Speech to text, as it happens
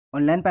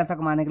Online पैसा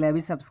कमाने के लिए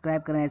अभी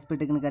सब्सक्राइब करें एसपी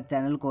टेक्निकल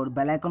चैनल को और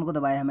बेल आइकन को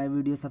दबाएं हमारे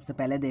वीडियो सबसे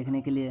पहले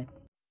देखने के लिए।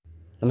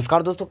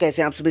 नमस्कार दोस्तों,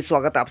 कैसे हैं आप सभी।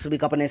 स्वागत है आप सभी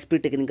का अपने एसपी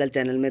टेक्निकल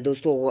चैनल में।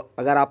 दोस्तों,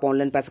 अगर आप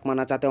ऑनलाइन पैसा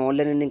कमाना चाहते हैं,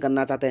 ऑनलाइन अर्निंग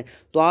करना चाहते हैं,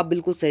 तो आप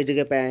बिल्कुल सही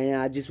जगह पे आए हैं।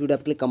 आज इस वीडियो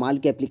आपके लिए कमाल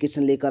की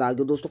एप्लीकेशन लेकर आ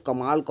गए दोस्तों,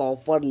 कमाल का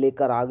ऑफर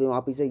लेकर आ गए हो,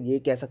 आप इसे ये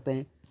कह सकते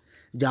हैं।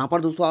 जहाँ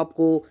पर दोस्तों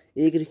आपको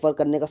एक रिफ़र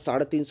करने का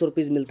 350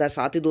 रुपीज़ मिलता है।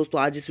 साथ ही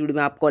दोस्तों आज इस वीडियो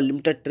में आपको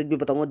अनलिमिटेड ट्रिक भी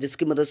बताऊंगा,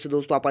 जिसकी मदद से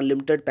दोस्तों आप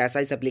अनलिमिटेड पैसा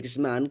इस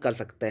एप्लीकेशन में अर्न कर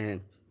सकते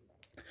हैं।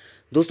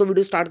 दोस्तों,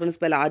 वीडियो स्टार्ट करने से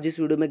पहले आज इस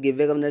वीडियो में गिव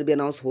अवे विनर भी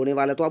अनाउंस होने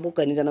वाला है, तो आपको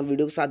कहीं जाना,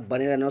 वीडियो के साथ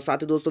बने रहना। और साथ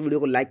ही दोस्तों वीडियो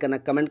को लाइक करना,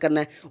 कमेंट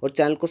करना है और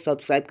चैनल को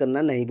सब्सक्राइब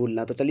करना नहीं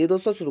भूलना। तो चलिए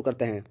दोस्तों शुरू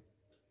करते हैं।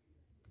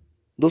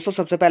 दोस्तों,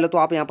 सबसे पहले तो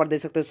आप यहाँ पर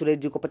देख सकते हैं सुरेश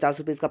जी को 50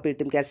 रुपीज़ का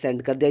पेटीएम कैश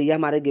सेंड कर दिया। ये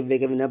हमारे गिव अवे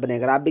के विनर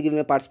बनेगा। अगर आप भी गिव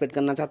में पार्टिसिपेट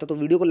करना चाहते हो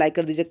तो वीडियो को लाइक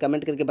कर दीजिए,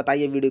 कमेंट करके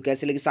बताइए वीडियो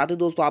कैसी लगी। साथ ही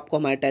दोस्तों आपको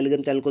हमारे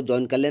टेलीग्राम चैनल को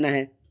ज्वाइन कर लेना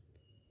है।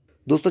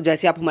 दोस्तों,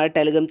 जैसे आप हमारे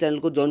टेलीग्राम चैनल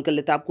को ज्वाइन कर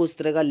लेते हैं, आपको इस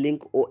तरह का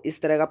लिंक और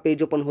इस तरह का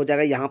पेज ओपन हो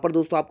जाएगा। यहाँ पर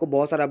दोस्तों आपको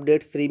बहुत सारा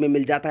अपडेट फ्री में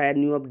मिल जाता है।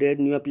 New update,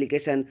 new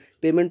application,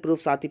 payment proof,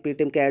 साथ ही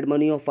पेटीएम के ऐड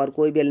मनी ऑफर,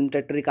 कोई भी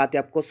अनलिमिटेड ट्रिक आती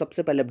है, आपको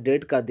सबसे पहले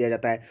अपडेट कर दिया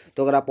जाता है।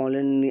 तो अगर आप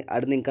ऑनलाइन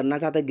अर्निंग करना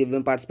चाहते हैं, गिव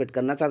में पार्टिसिपेट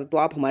करना चाहते हैं, तो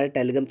आप हमारे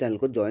टेलीग्राम चैनल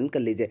को ज्वाइन कर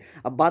लीजिए।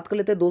 अब बात कर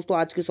लेते हैं दोस्तों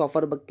आज के इस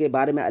ऑफर के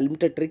बारे में,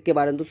 अनलिमिटेड ट्रिक के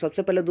बारे में। तो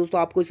सबसे पहले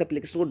दोस्तों आपको इस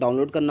एप्लीकेशन को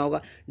डाउनलोड करना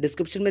होगा।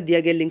 डिस्क्रिप्शन में दिया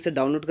गया लिंक से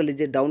डाउनलोड कर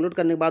लीजिए। डाउनलोड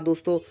करने के बाद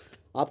दोस्तों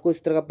आपको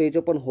इस तरह का पेज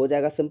ओपन हो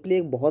जाएगा। सिंपली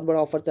एक बहुत बड़ा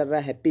ऑफर चल रहा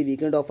है, हैप्पी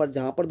वीकेंड ऑफर,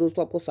 जहां पर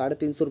दोस्तों आपको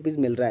 350 रुपीज़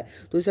मिल रहा है।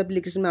 तो इस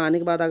एप्लीकेशन में आने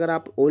के बाद अगर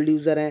आप ओल्ड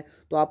यूज़र हैं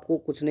तो आपको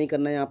कुछ नहीं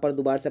करना है, यहाँ पर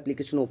दोबारा से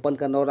एप्लीकेशन ओपन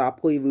करना और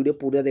आपको ये वीडियो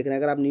पूरा देखना है।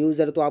 अगर आप न्यू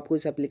यूज़र है तो आपको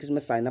इस एप्लीकेशन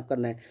में साइनअप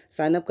करना है।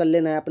 साइनअप कर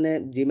लेना है अपने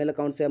जीमेल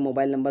अकाउंट से,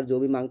 मोबाइल नंबर जो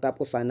भी मांगता है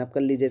आपको साइनअप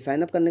कर लीजिए।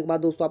 साइनअप करने के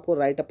बाद दोस्तों आपको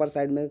राइट अपर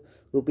साइड में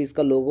रुपीज़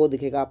का लोगो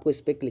दिखेगा, आपको इस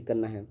पर क्लिक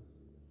करना है।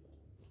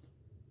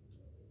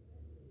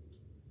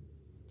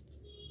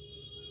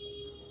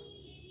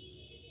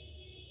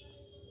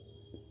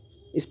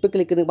 इस पर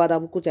क्लिक करने के बाद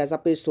आपको कुछ ऐसा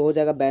पेज शो हो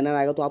जाएगा, बैनर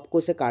आएगा, तो आपको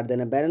इसे काट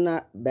देना है।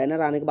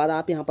 बैनर आने के बाद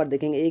आप यहाँ पर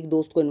देखेंगे एक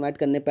दोस्त को इनवाइट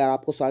करने पर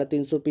आपको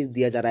 350 रुपीज़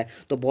दिया जा रहा है।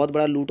 तो बहुत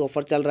बड़ा लूट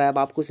ऑफर चल रहा है। अब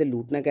आपको इसे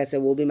लूटना कैसे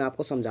वो भी मैं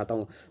आपको समझाता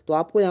हूँ। तो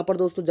आपको यहाँ पर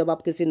दोस्तों जब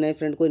आप किसी नए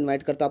फ्रेंड को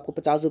इन्वाइट करते हो, आपको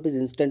 50 रुपीज़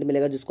इंस्टेंट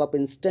मिलेगा, जिसको आप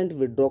इंस्टेंट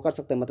विड्रॉ कर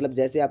सकते हैं। मतलब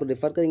जैसे आप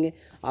रेफर करेंगे,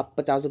 आप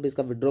 50 रुपीज़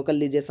का विड्रॉ कर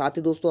लीजिए। साथ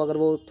ही दोस्तों अगर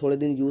वो थोड़े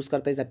दिन यूज़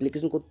करते हैं इस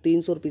एप्लीकेशन को,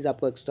 300 रुपीज़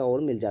आपको एक्स्ट्रा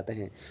और मिल जाते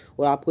हैं।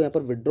 और आपको यहाँ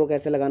पर विड्रॉ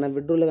कैसे लगाना है,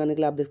 विड्रॉ लगाने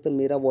के लिए आप देखते हैं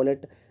मेरा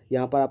वॉलेट,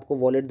 यहाँ पर आपको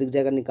वॉलेट दिख जाएगा,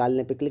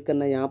 निकालने पे क्लिक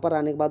करना है। यहाँ पर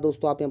आने के बाद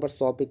दोस्तों आप यहाँ पर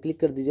 100 पे क्लिक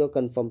कर दीजिए और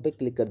कंफर्म पे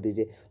क्लिक कर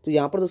दीजिए। तो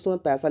यहाँ पर दोस्तों मैं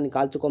पैसा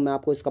निकाल चुका हूँ, मैं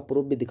आपको इसका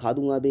प्रूफ भी दिखा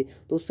दूंगा अभी।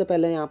 तो उससे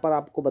पहले यहाँ पर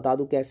आपको बता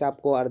दूँ कैसे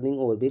आपको अर्निंग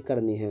और भी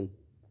करनी है।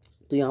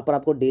 तो यहाँ पर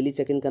आपको डेली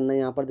चेक इन करना है।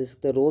 यहाँ पर देख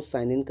सकते हैं रोज़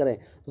साइन इन करें,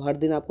 तो हर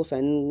दिन आपको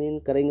साइन इन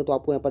करेंगे तो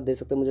आपको यहाँ पर देख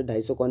सकते हैं मुझे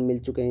 250 कॉइन मिल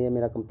चुके हैं, ये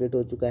मेरा कंप्लीट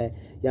हो चुका है।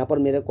 यहाँ पर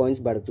मेरे कॉइन्स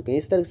बढ़ चुके हैं।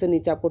 इस तरह से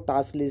नीचे आपको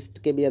टास्क लिस्ट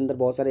के भी अंदर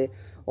बहुत सारे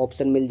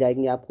ऑप्शन मिल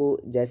जाएंगे आपको।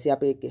 जैसे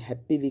आप एक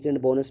हैप्पी वीकेंड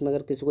बोनस में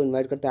अगर किसी को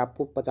इन्वाइट करते हैं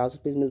आपको 50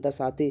 रुपीज़ मिलता है।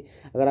 साथ ही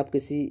अगर आप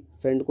किसी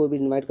फ्रेंड को भी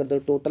इन्वाइट करते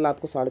हो टोटल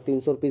आपको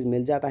 350 रुपीज़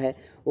मिल जाता है।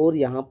 और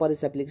यहाँ पर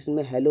इस एप्लीकेशन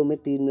में हेलो में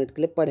 3 मिनट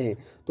के लिए पढ़ें,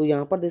 तो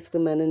यहाँ पर देख सकते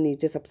मैंने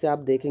नीचे सबसे आप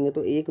देखेंगे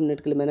तो 1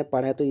 मिनट के लिए मैंने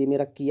पढ़ा है, तो ये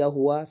मेरा किया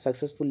हुआ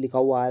सक्सेसफुल लिखा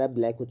हुआ आ रहा है,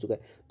 ब्लैक हो चुका है।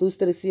 तो इस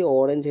तरह से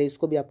ऑरेंज है,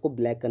 इसको भी आपको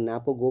ब्लैक करना है।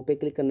 आपको गो पे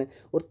क्लिक करना है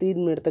और 3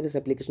 मिनट तक इस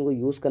एप्लीकेशन को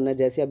यूज़ करना है।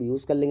 जैसे आप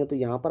यूज़ कर लेंगे तो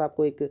यहाँ पर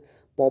आपको एक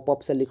पॉपअप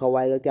से लिखा हुआ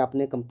आएगा कि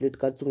आपने कंप्लीट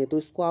कर चुके हैं। तो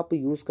इसको आप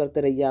यूज़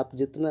करते रहिए। आप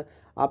जितना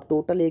आप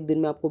टोटल एक दिन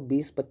में आपको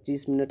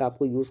 20-25 मिनट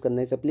आपको यूज़ करना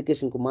है इस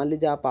एप्लीकेशन को। मान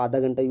लीजिए आप आधा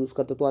घंटा यूज़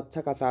करते हो तो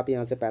अच्छा खासा आप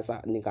यहाँ से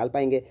पैसा निकाल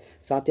पाएंगे।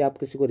 साथ ही आप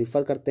किसी को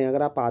रिफ़र करते हैं,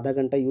 अगर आप आधा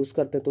घंटा यूज़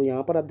करते हैं तो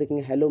यहाँ पर आप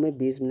देखेंगे हेलो में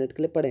 20 मिनट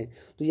के लिए पढ़ें,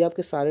 तो ये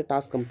आपके सारे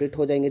टास्क कंप्लीट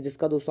हो जाएंगे,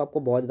 जिसका दोस्तों आपको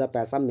बहुत ज़्यादा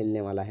पैसा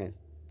मिलने वाला है।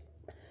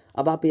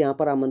 अब आप यहाँ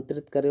पर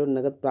आमंत्रित करें और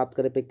नगद प्राप्त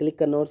करें पे क्लिक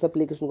करना और इस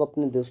एप्लीकेशन को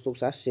अपने दोस्तों के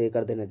साथ शेयर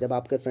कर देना। जब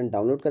आपके फ्रेंड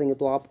डाउनलोड करेंगे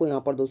तो आपको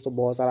यहाँ पर दोस्तों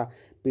बहुत सारा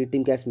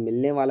पेटीएम कैश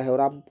मिलने वाला है।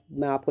 और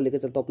मैं आपको लेकर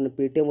चलता हूँ अपने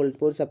पेटीएम वॉलेट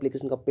पर, इस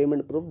एप्लीकेशन का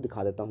पेमेंट प्रूफ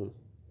दिखा देता हूँ।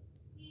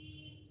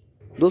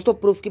 दोस्तों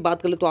प्रूफ की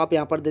बात करें तो आप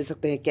यहाँ पर देख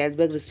सकते हैं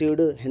कैशबैक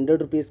रिसीव्ड 100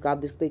 रुपीज़ का। आप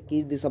देख सकते हैं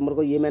 21 दिसंबर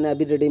को ये मैंने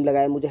अभी रिडीम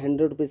लगाया, मुझे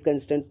 100 रुपीज़ का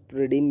इंस्टेंट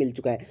रिडीम मिल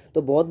चुका है।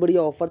 तो बहुत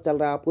बढ़िया ऑफर चल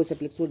रहा है। आपको इस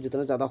एप्लीकेशन को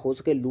जितना ज़्यादा हो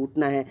सके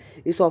लूटना है,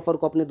 इस ऑफर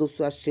को अपने दोस्तों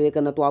के साथ शेयर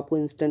करना। तो आपको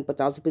इंस्टेंट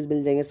 50 रुपीज़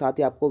मिल जाएंगे, साथ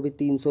ही आपको भी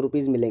 300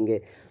 रुपीज़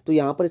मिलेंगे। तो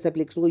यहाँ पर इस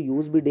एप्लीकेशन को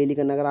यूज़ भी डेली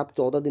करना। अगर आप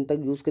 14 दिन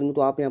तक यूज़ करेंगे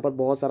तो आप यहाँ पर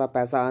बहुत सारा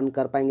पैसा अर्न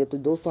कर पाएंगे। तो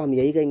दोस्तों हम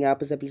यही कहेंगे,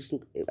 आप इस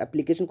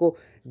एप्लीकेशन को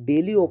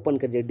डेली ओपन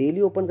करिए।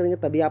 डेली ओपन करेंगे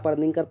तभी आप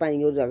अर्निंग कर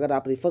पाएंगे। और अगर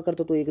आप रिफ़र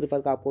करते हो तो एक रिफ़र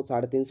का आपको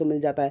 350 मिल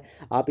जाता है।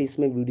 आप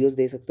इसमें वीडियोस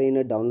देख सकते हैं,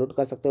 इन्हें डाउनलोड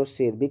कर सकते हैं और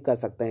शेयर भी कर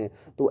सकते हैं।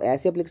 तो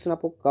ऐसी एप्लीकेशन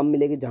आपको कम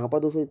मिलेगी, जहां पर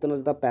दोस्तों इतना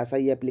ज़्यादा पैसा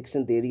ये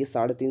एप्लीकेशन दे रही है,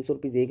 350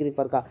 रुपीज़ एक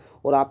रिफ़र का।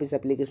 और आप इस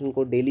एप्लीकेशन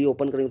को डेली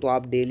ओपन करेंगे तो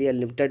आप डेली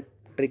अनलिमिटेड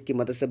ट्रिक की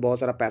मदद से बहुत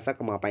सारा पैसा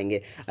कमा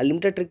पाएंगे।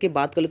 अनलिमिटेड ट्रिक की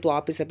बात करें तो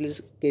आप इस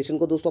एप्लीकेशन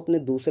को दोस्तों अपने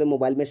दूसरे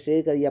मोबाइल में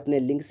शेयर करिए, अपने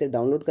लिंक से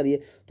डाउनलोड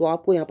करिए, तो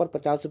आपको यहाँ पर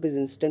 50 रुपीज़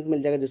इंस्टेंट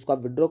मिल जाएगा, जिसको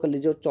आप विड्रॉ कर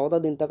लीजिए। और 14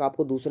 दिन तक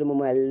आपको दूसरे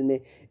मोबाइल में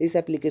इस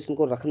एप्लीकेशन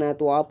को रखना है।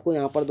 तो आपको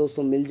यहाँ पर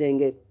दोस्तों मिल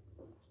जाएंगे,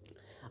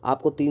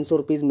 आपको 300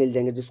 रुपीज़ मिल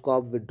जाएंगे, जिसको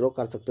आप विड्रॉ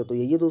कर सकते हो। तो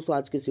यही दोस्तों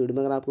आज की इस वीडियो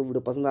में। अगर आपको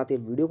वीडियो पसंद आती है,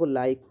 वीडियो को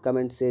लाइक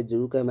कमेंट से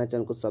जरूर करें, हमारे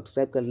चैनल को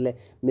सब्सक्राइब कर ले।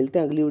 मिलते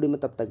हैं अगली वीडियो में,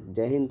 तब तक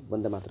जय हिंद,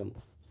 वंदे मातरम।